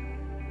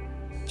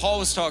 Paul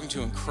was talking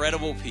to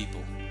incredible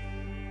people,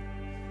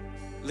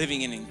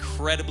 living in an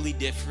incredibly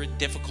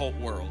difficult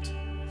world.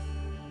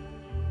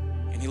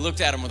 And he looked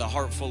at them with a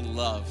heart full of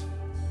love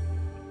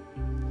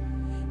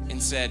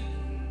and said,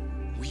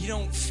 we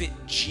don't fit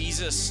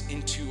Jesus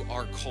into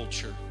our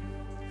culture.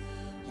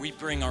 We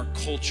bring our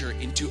culture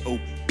into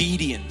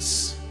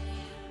obedience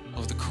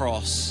of the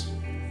cross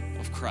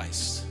of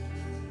Christ.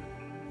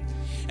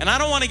 And I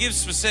don't want to give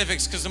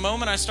specifics, because the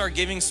moment I start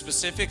giving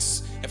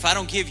specifics, if I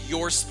don't give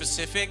your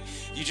specific,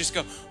 you just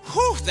go,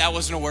 whew, that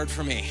wasn't a word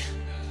for me.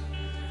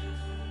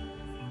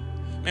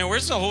 Man,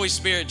 where's the Holy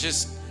Spirit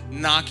just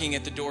knocking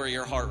at the door of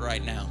your heart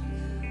right now?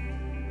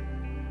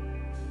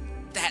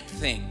 That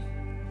thing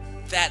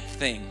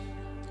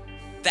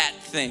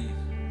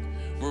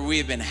where we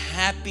have been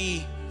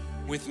happy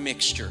with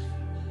mixture.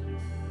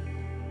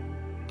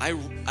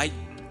 I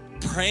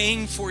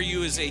praying for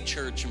you as a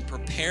church and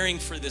preparing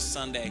for this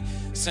Sunday,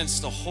 since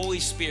the Holy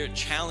Spirit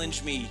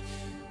challenged me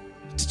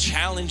to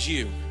challenge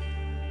you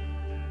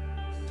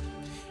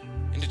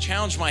and to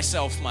challenge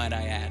myself, might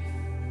I add.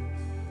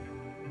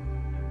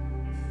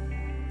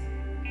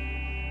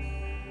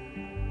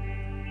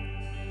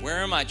 Where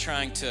am I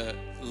trying to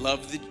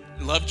love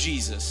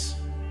Jesus?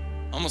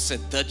 I almost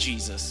said the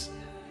Jesus.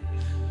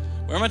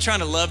 Where am I trying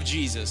to love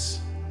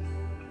Jesus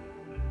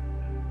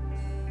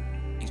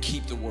and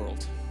keep the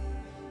world?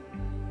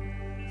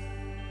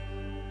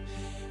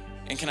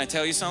 And can I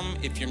tell you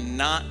something? If you're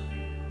not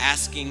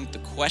asking the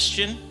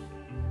question,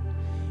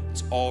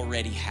 it's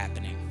already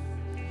happening.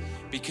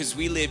 Because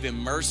we live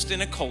immersed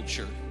in a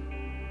culture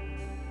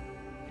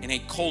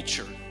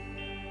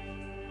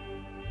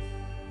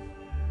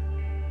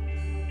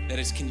that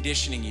is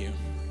conditioning you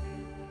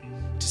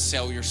to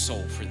sell your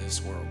soul for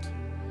this world.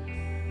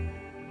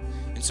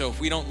 And so if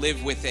we don't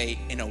live with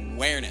an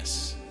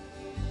awareness,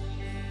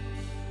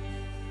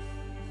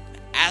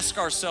 ask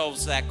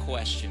ourselves that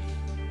question,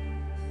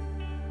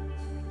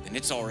 then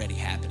it's already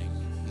happening.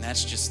 And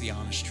that's just the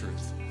honest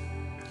truth.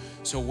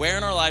 So where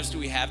in our lives do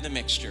we have the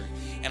mixture?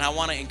 And I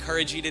want to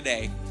encourage you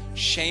today,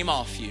 shame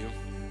off you.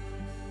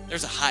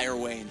 There's a higher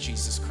way in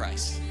Jesus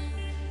Christ.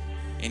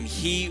 And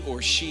he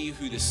or she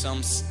who the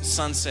sun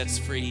sets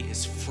free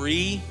is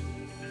free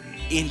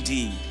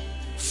indeed.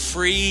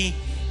 Free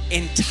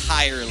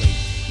entirely.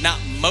 Not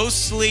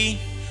mostly,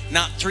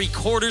 not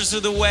 3/4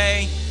 of the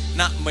way,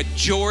 not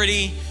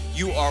majority.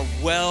 You are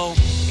well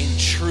and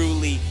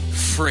truly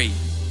free.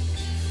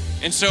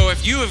 And so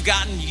if you have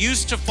gotten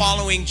used to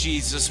following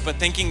Jesus, but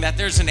thinking that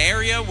there's an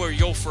area where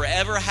you'll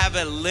forever have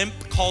a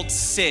limp called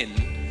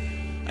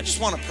sin, I just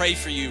want to pray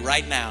for you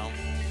right now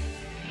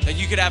that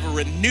you could have a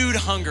renewed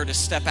hunger to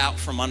step out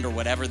from under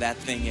whatever that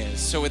thing is.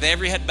 So with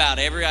every head bowed,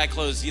 every eye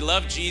closed, you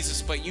love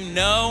Jesus, but you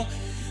know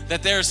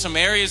that there are some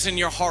areas in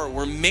your heart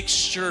where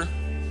mixture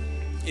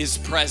is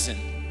present.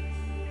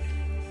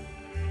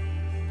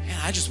 Man,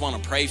 I just want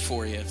to pray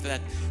for you. If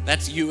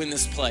that's you in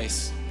this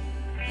place,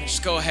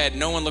 just go ahead.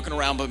 No one looking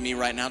around but me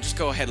right now. Just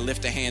go ahead and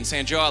lift a hand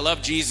saying, Joe, I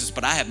love Jesus,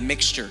 but I have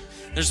mixture.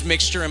 There's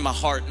mixture in my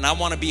heart, and I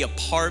want to be a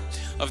part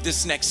of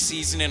this next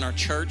season in our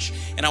church,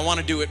 and I want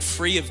to do it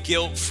free of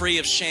guilt, free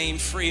of shame,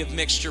 free of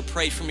mixture.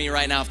 Pray for me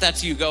right now. If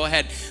that's you, go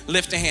ahead,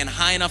 lift a hand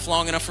high enough,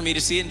 long enough for me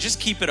to see it, and just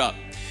keep it up.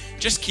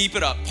 Just keep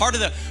it up. Part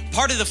of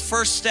the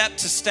first step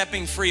to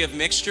stepping free of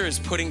mixture is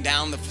putting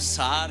down the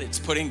facade. It's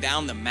putting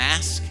down the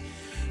mask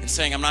and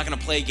saying, I'm not going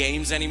to play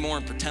games anymore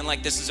and pretend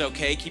like this is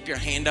okay. Keep your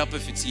hand up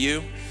if it's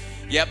you.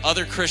 Yep,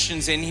 other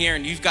Christians in here,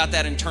 and you've got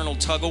that internal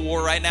tug of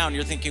war right now, and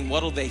you're thinking,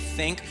 what'll they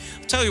think?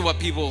 I'll tell you what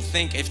people will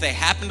think. If they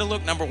happen to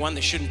look, number one,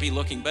 they shouldn't be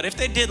looking. But if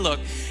they did look,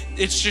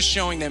 it's just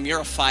showing them you're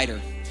a fighter,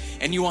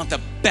 and you want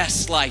the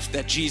best life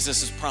that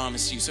Jesus has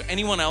promised you. So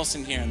anyone else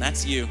in here, and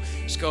that's you,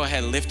 just go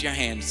ahead and lift your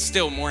hand.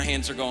 Still more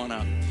hands are going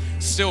up.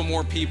 Still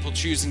more people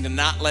choosing to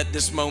not let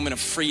this moment of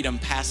freedom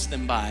pass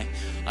them by.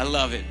 I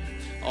love it.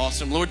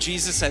 Awesome. Lord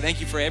Jesus, I thank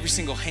you for every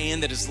single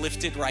hand that is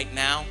lifted right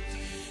now.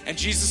 And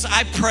Jesus,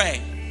 I pray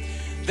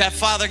that,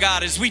 Father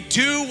God, as we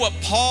do what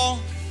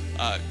Paul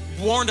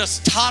warned us,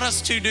 taught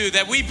us to do,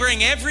 that we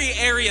bring every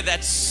area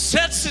that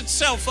sets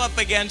itself up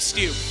against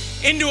you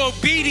into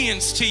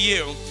obedience to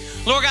you.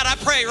 Lord God, I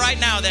pray right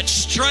now that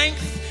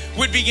strength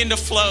would begin to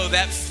flow,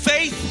 that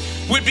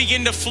faith would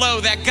begin to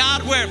flow, that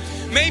God, where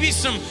maybe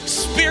some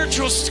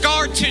spiritual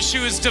scar tissue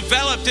is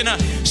developed and a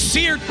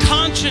seared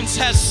conscience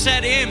has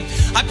set in,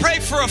 I pray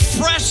for a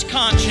fresh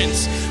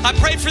conscience. I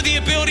pray for the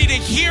ability to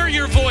hear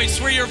your voice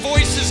where your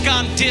voice has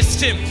gone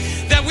distant,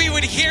 that we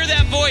would hear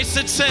that voice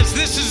that says,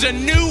 this is a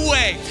new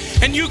way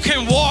and you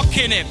can walk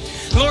in it.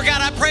 Lord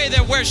God, I pray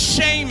that where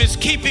shame is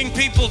keeping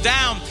people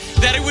down,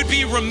 that it would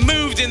be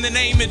removed in the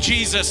name of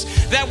Jesus.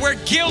 That where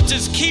guilt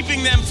is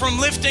keeping them from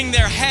lifting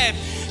their head,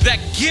 that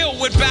guilt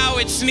would bow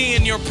its knee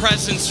in your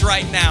presence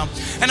right now.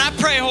 And I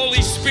pray,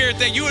 Holy Spirit,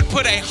 that you would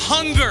put a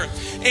hunger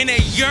and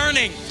a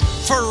yearning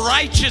for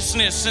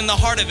righteousness in the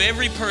heart of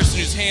every person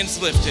whose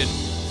hands lifted.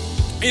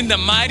 In the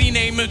mighty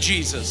name of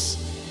Jesus,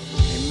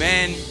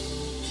 amen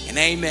and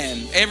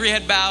amen. Every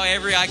head bow,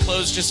 every eye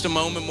closed, just a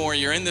moment more.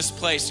 You're in this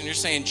place and you're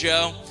saying,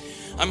 Joe,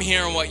 I'm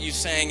hearing what you're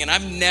saying, and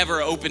I've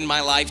never opened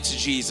my life to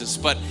Jesus,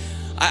 but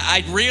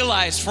I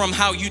realized from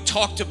how you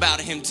talked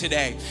about him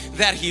today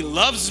that he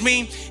loves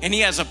me and he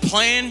has a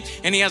plan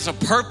and he has a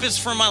purpose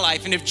for my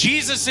life. And if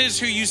Jesus is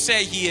who you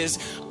say he is,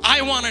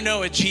 I want to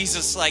know a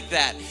Jesus like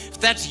that. If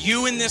that's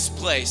you in this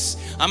place,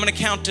 I'm going to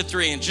count to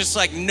 3. And just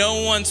like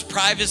no one's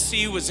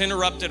privacy was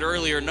interrupted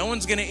earlier, no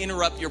one's going to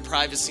interrupt your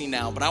privacy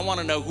now. But I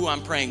want to know who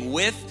I'm praying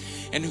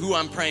with and who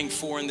I'm praying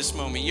for in this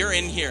moment. You're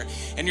in here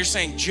and you're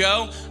saying,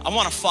 Joe, I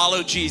want to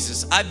follow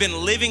Jesus. I've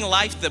been living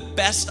life the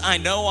best I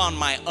know on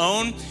my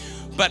own.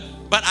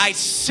 But I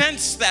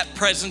sense that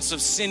presence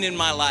of sin in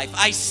my life.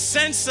 I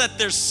sense that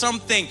there's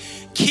something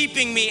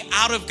keeping me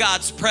out of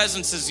God's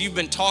presence as you've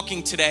been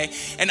talking today.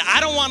 And I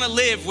don't want to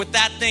live with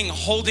that thing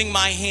holding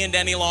my hand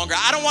any longer.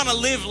 I don't want to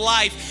live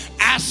life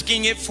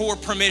asking it for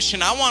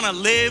permission. I want to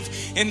live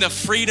in the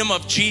freedom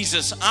of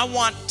Jesus. I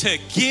want to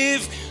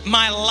give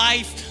my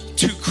life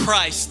to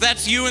Christ.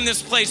 That's you in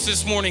this place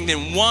this morning.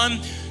 Then 1,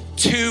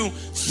 2,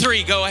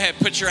 3. Go ahead,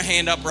 put your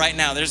hand up right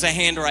now. There's a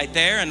hand right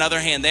there, another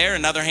hand there,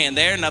 another hand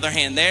there, another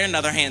hand there,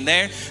 another hand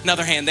there,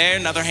 another hand there,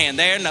 another hand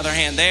there, another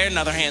hand there,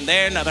 another hand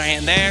there, another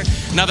hand there,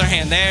 another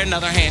hand there,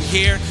 another hand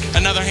here,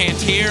 another hand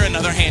here,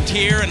 another hand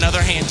here,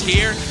 another hand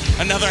here,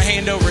 another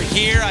hand over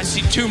here. I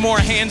see 2 more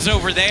hands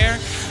over there.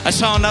 I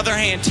saw another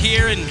hand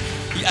here, and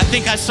I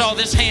think I saw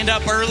this hand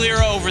up earlier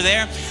over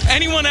there.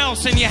 Anyone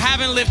else and you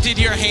haven't lifted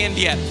your hand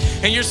yet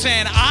and you're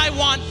saying, I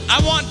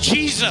want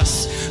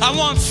Jesus. I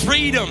want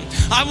freedom.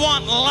 I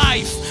want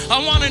life.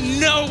 I want to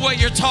know what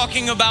you're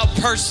talking about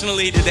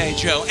personally today,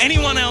 Joe.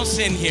 Anyone else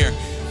in here?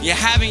 You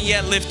haven't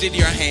yet lifted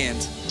your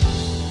hand.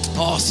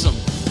 Awesome.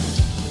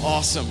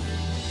 Awesome.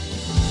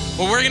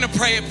 Well, we're going to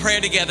pray a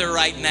prayer together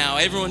right now.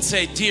 Everyone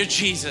say, Dear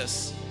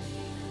Jesus,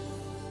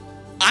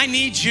 I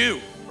need you.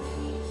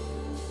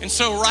 And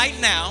so right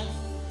now,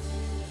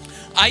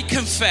 I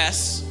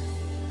confess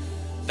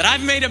that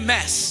I've made a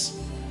mess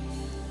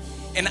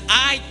and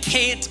I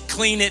can't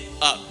clean it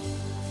up.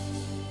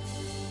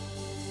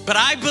 But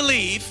I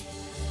believe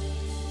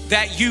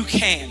that you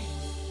can.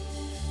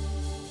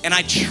 And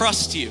I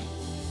trust you.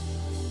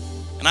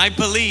 And I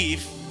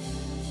believe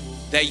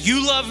that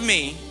you love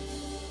me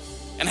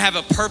and have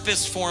a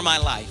purpose for my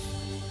life.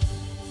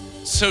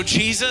 So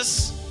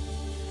Jesus,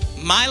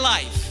 my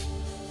life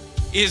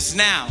is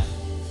now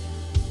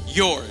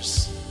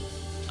yours.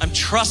 I'm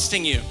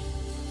trusting you.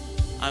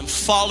 I'm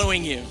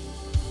following you.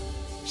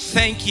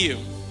 Thank you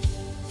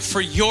for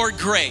your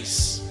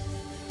grace.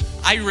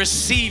 I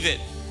receive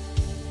it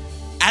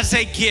as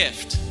a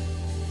gift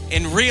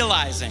in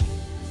realizing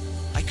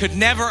I could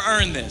never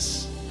earn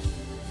this.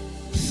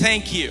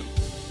 Thank you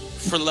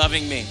for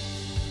loving me.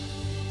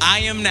 I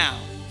am now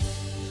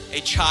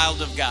a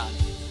child of God.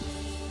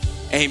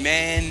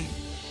 Amen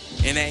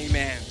and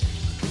amen.